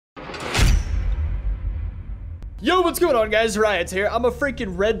Yo, what's going on, guys? Riot here. I'm a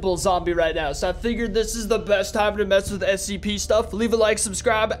freaking Red Bull zombie right now, so I figured this is the best time to mess with SCP stuff. Leave a like,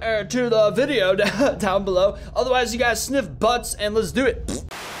 subscribe to the video down below. Otherwise, you guys sniff butts, and let's do it.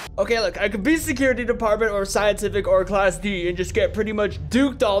 Okay, look, I could be security department or scientific or class D and just get pretty much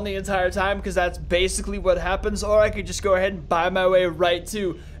duked on the entire time, because that's basically what happens. Or I could just go ahead and buy my way right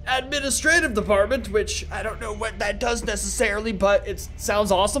to administrative department, which I don't know what that does necessarily, but it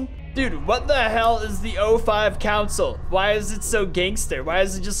sounds awesome. Dude, what the hell is the 05 Council? Why is it so gangster? Why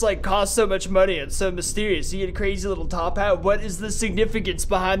does it just like cost so much money and so mysterious? You get a crazy little top hat. What is the significance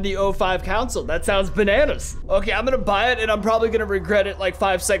behind the 05 Council? That sounds bananas. Okay, I'm gonna buy it and I'm probably gonna regret it like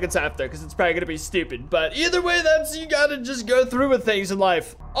 5 seconds after because it's probably gonna be stupid. But either way, you gotta just go through with things in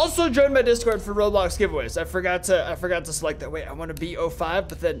life. Also, join my Discord for Roblox giveaways. I forgot to select that. Wait, I want to be 05,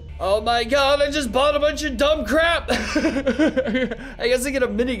 but then, oh my god, I just bought a bunch of dumb crap. I guess I get a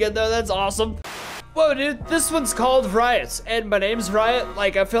minigun though. That's awesome. Whoa, dude, this one's called RIOT, and my name's Riot.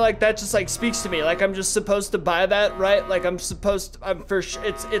 Like, I feel like that just like speaks to me. Like, I'm just supposed to buy that, right? Like, it's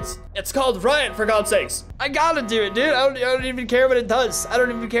called Riot, for God's sakes. I gotta do it, dude. I don't even care what it does. I don't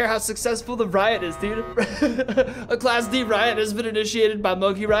even care how successful the riot is, dude. A Class D riot has been initiated by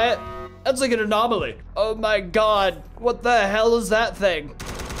Monkey Riot. That's like an anomaly. Oh my god, what the hell is that thing?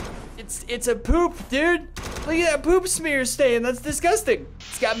 It's a poop, dude. Look at that poop smear stain. That's disgusting.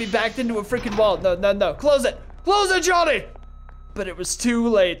 It's got me backed into a freaking wall. No. Close it. Close it, Johnny. But it was too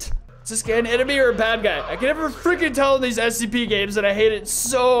late. Is this guy an enemy or a bad guy? I can never freaking tell in these SCP games, and I hate it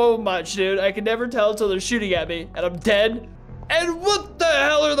so much, dude. I can never tell until they're shooting at me, and I'm dead. And what the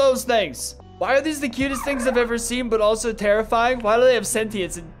hell are those things? Why are these the cutest things I've ever seen, but also terrifying? Why do they have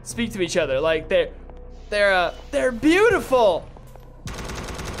sentience and speak to each other? Like, they're beautiful.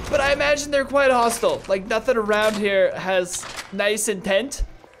 But I imagine they're quite hostile. Like, nothing around here has nice intent.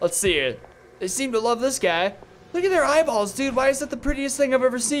 Let's see it. They seem to love this guy. Look at their eyeballs, dude. Why is that the prettiest thing I've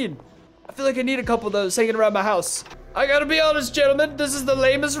ever seen? I feel like I need a couple of those hanging around my house. I gotta be honest, gentlemen. This is the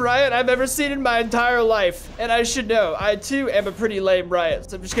lamest riot I've ever seen in my entire life. And I should know, I too am a pretty lame riot.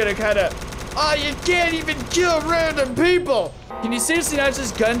 So I'm just gonna kind of... Oh, you can't even kill random people. Can you seriously not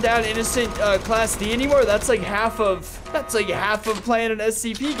just gun down innocent Class D anymore? That's like half of playing an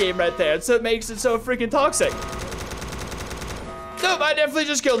SCP game right there. So it makes it so freaking toxic. Nope, I definitely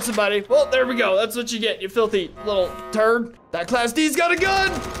just killed somebody. Well, there we go. That's what you get, you filthy little turd. That Class D's got a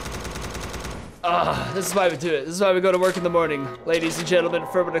gun. This is why we do it. This is why we go to work in the morning, ladies and gentlemen,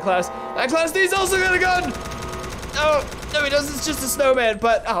 affirmative class. That Class D's also got a gun. Oh, no, he doesn't. It's just a snowman,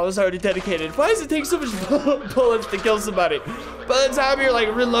 but I was already dedicated. Why does it take so much bullets to kill somebody? By the time you're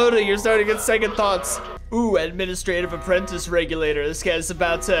like reloading, you're starting to get second thoughts. Ooh, administrative apprentice regulator. This guy's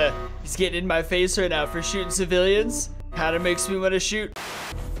he's getting in my face right now for shooting civilians. Kinda makes me want to shoot.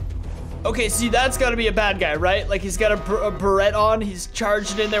 Okay, see, that's gotta be a bad guy, right? Like, he's got a beret on. He's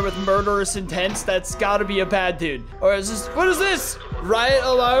charged in there with murderous intent. That's gotta be a bad dude. Or is this, what is this? Riot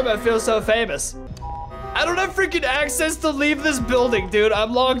alarm, I feel so famous. I don't have freaking access to leave this building, dude.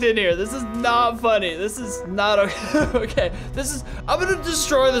 I'm logged in here. This is not funny. This is not okay. Okay, I'm gonna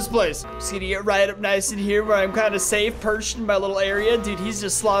destroy this place. Just gonna get right up nice in here where I'm kind of safe, perched in my little area. Dude, he's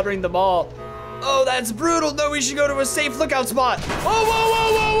just slaughtering them all. Oh, that's brutal. No, we should go to a safe lookout spot. Whoa,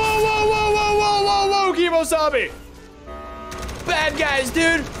 Kimosabi. Bad guys,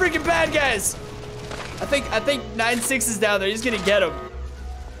 dude. Freaking bad guys. I think 9-6 is down there. He's gonna get him.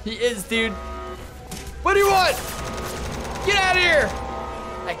 He is, dude. What do you want? Get out of here.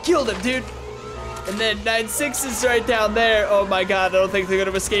 I killed him, dude. And then 9-6 is right down there. Oh my god, I don't think they're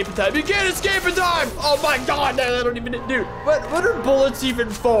gonna escape in time. You can't escape in time. Oh my god, I don't even, dude. What are bullets even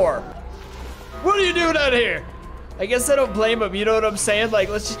for? What are you doing out here? I guess I don't blame him, you know what I'm saying? Like,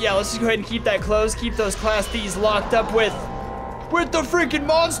 let's just go ahead and keep that closed. Keep those Class D's locked up with the freaking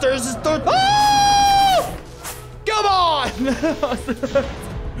monsters. Oh! Come on!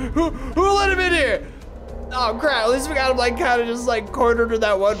 who let him in here? Oh crap, at least we got him like kind of just like cornered in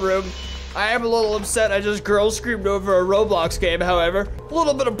that one room. I am a little upset. I just girl screamed over a Roblox game, however. A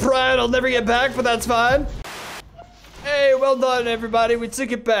little bit of pride I'll never get back, but that's fine. Hey, well done, everybody. We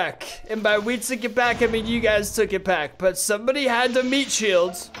took it back. And by we took it back, I mean you guys took it back. But somebody had to meet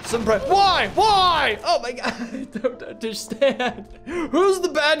shields. Why? Why? Oh my god, I don't understand. Who's the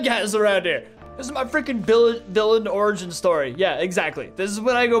bad guys around here? This is my freaking villain origin story. Yeah, exactly. This is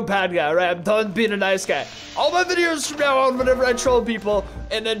when I go bad guy, right? I'm done being a nice guy. All my videos from now on, whenever I troll people,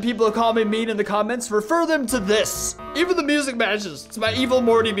 and then people call me mean in the comments, refer them to this. Even the music matches. It's my Evil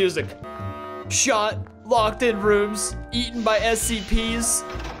Morty music. Shot. Locked in rooms, eaten by SCPs,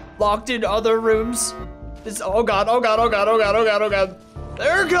 locked in other rooms. This, oh god. They're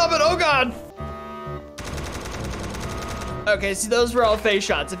coming, oh god. Okay, see, those were all face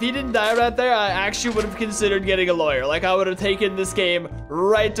shots. If he didn't die right there, I actually would have considered getting a lawyer. Like, I would have taken this game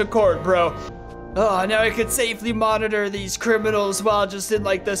right to court, bro. Oh, now I could safely monitor these criminals while just in,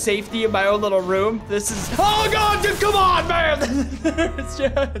 like, the safety of my own little room. This is... Oh, God, dude, come on, man! It's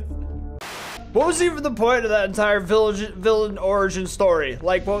just... What was even the point of that entire villain origin story?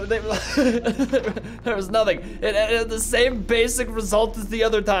 Like, what they... There was nothing. It had the same basic result as the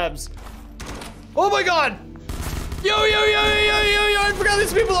other times. Oh, my God! Yo, I forgot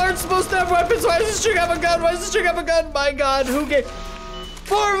these people aren't supposed to have weapons. Why does this chick have a gun? Why does this chick have a gun? My God, who gave...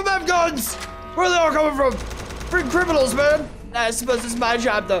 4 of them have guns! Where are they all coming from? Freaking criminals, man. I suppose it's my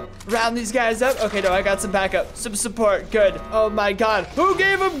job to round these guys up. Okay, no, I got some backup, some support. Good. Oh my God, who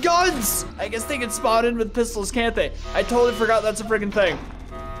gave them guns? I guess they can spawn in with pistols, can't they? I totally forgot that's a freaking thing.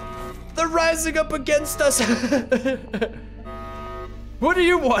 They're rising up against us. What do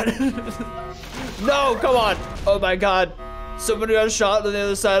you want? No, come on. Oh my God. Somebody got shot on the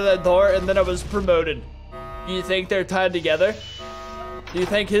other side of that door and then I was promoted. Do you think they're tied together? Do you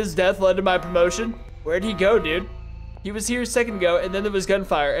think his death led to my promotion? Where'd he go, dude? He was here a second ago and then there was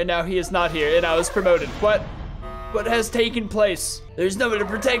gunfire and now he is not here and I was promoted. What has taken place? There's no one to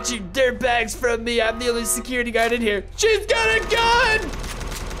protect you dirtbags from me. I'm the only security guard in here. She's got a gun!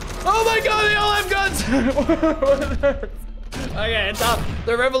 Oh my God, they all have guns! Okay,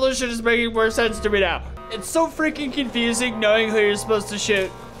 the revolution is making more sense to me now. It's so freaking confusing knowing who you're supposed to shoot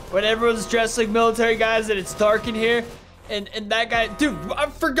when everyone's dressed like military guys and it's dark in here. And that guy, dude, I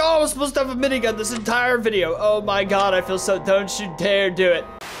forgot I was supposed to have a minigun this entire video. Oh my God, I feel so, don't you dare do it.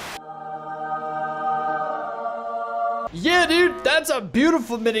 Yeah, dude, that's a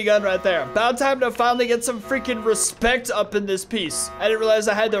beautiful minigun right there. About time to finally get some freaking respect up in this piece. I didn't realize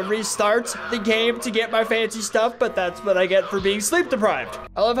I had to restart the game to get my fancy stuff, but that's what I get for being sleep deprived.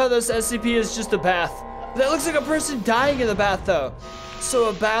 I love how this SCP is just a bath. That looks like a person dying in the bath though. So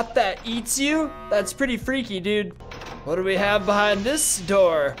a bath that eats you? That's pretty freaky, dude. What do we have behind this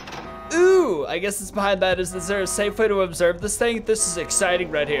door? Ooh, I guess it's behind that. Is there a safe way to observe this thing? This is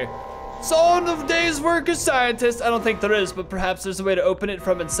exciting right here. Solved of day's work as scientist. I don't think there is, but perhaps there's a way to open it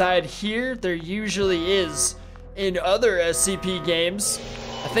from inside here. There usually is in other SCP games.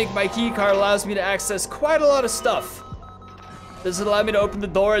 I think my key card allows me to access quite a lot of stuff. Does it allow me to open the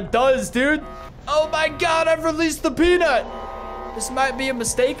door? It does, dude. Oh my God, I've released the peanut. This might be a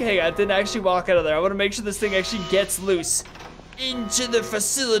mistake. Hey, I didn't actually walk out of there. I want to make sure this thing actually gets loose into the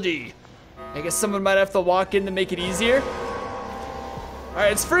facility. I guess someone might have to walk in to make it easier. All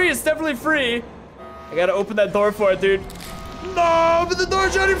right, it's free. It's definitely free. I gotta open that door for it, dude. No, open the door,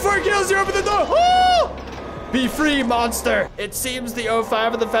 Johnny, before it kills you. Open the door. Oh! Be free, monster. It seems the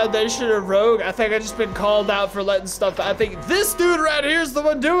 05 of the Foundation are rogue. I think I just been called out for letting stuff. I think this dude right here is the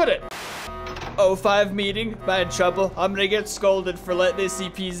one doing it. 05 meeting, am I in trouble? I'm gonna get scolded for letting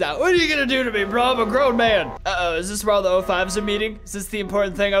SCPs out. What are you gonna do to me, bro? I'm a grown man. Uh-oh, is this where all the 05s are meeting? Is this the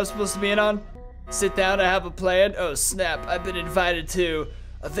important thing I was supposed to be in on? Sit down, I have a plan. Oh snap, I've been invited to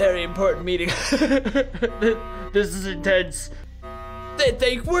a very important meeting. This is intense. They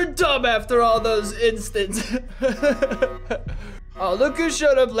think we're dumb after all those instants. Oh, look who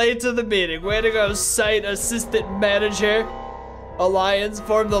showed up late to the meeting. Way to go, site assistant manager. Alliance,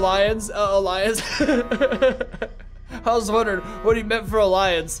 formed alliance, alliance. I was wondering what he meant for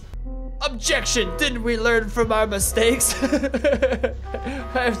alliance. Objection, didn't we learn from our mistakes?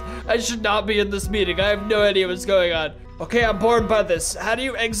 I should not be in this meeting. I have no idea what's going on. Okay, I'm bored by this. How do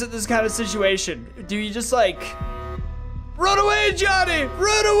you exit this kind of situation? Do you just like, run away, Johnny,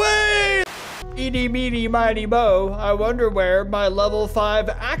 run away! Eeny, meeny, miny, mo. I wonder where my level 5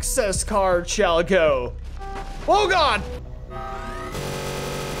 access card shall go. Oh God!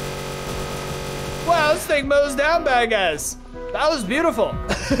 Wow, this thing mows down bad guys. That was beautiful.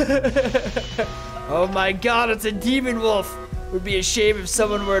 Oh my God, it's a demon wolf. Would be a shame if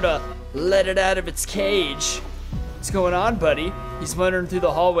someone were to let it out of its cage. What's going on, buddy? He's wandering through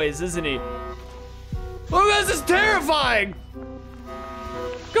the hallways, isn't he? Oh, this is terrifying.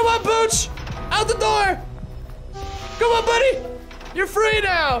 Come on, Pooch, out the door. Come on, buddy. You're free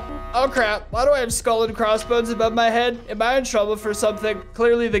now. Oh crap, why do I have skull and crossbones above my head? Am I in trouble for something?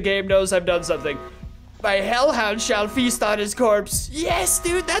 Clearly the game knows I've done something. My hellhound shall feast on his corpse. Yes,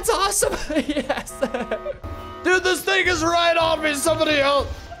 dude, that's awesome. Yes. Dude, this thing is right on me. Somebody help.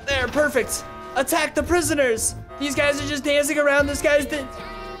 There, perfect. Attack the prisoners. These guys are just dancing around. This guy's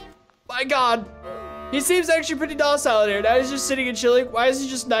my God. He seems actually pretty docile here. Now he's just sitting and chilling. Why is he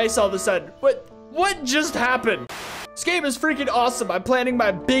just nice all of a sudden? What just happened? This game is freaking awesome. I'm planning my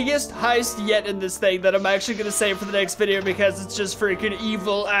biggest heist yet in this thing that I'm actually gonna save for the next video because it's just freaking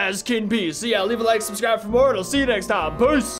evil as can be. So yeah, leave a like, subscribe for more, and I'll see you next time. Peace.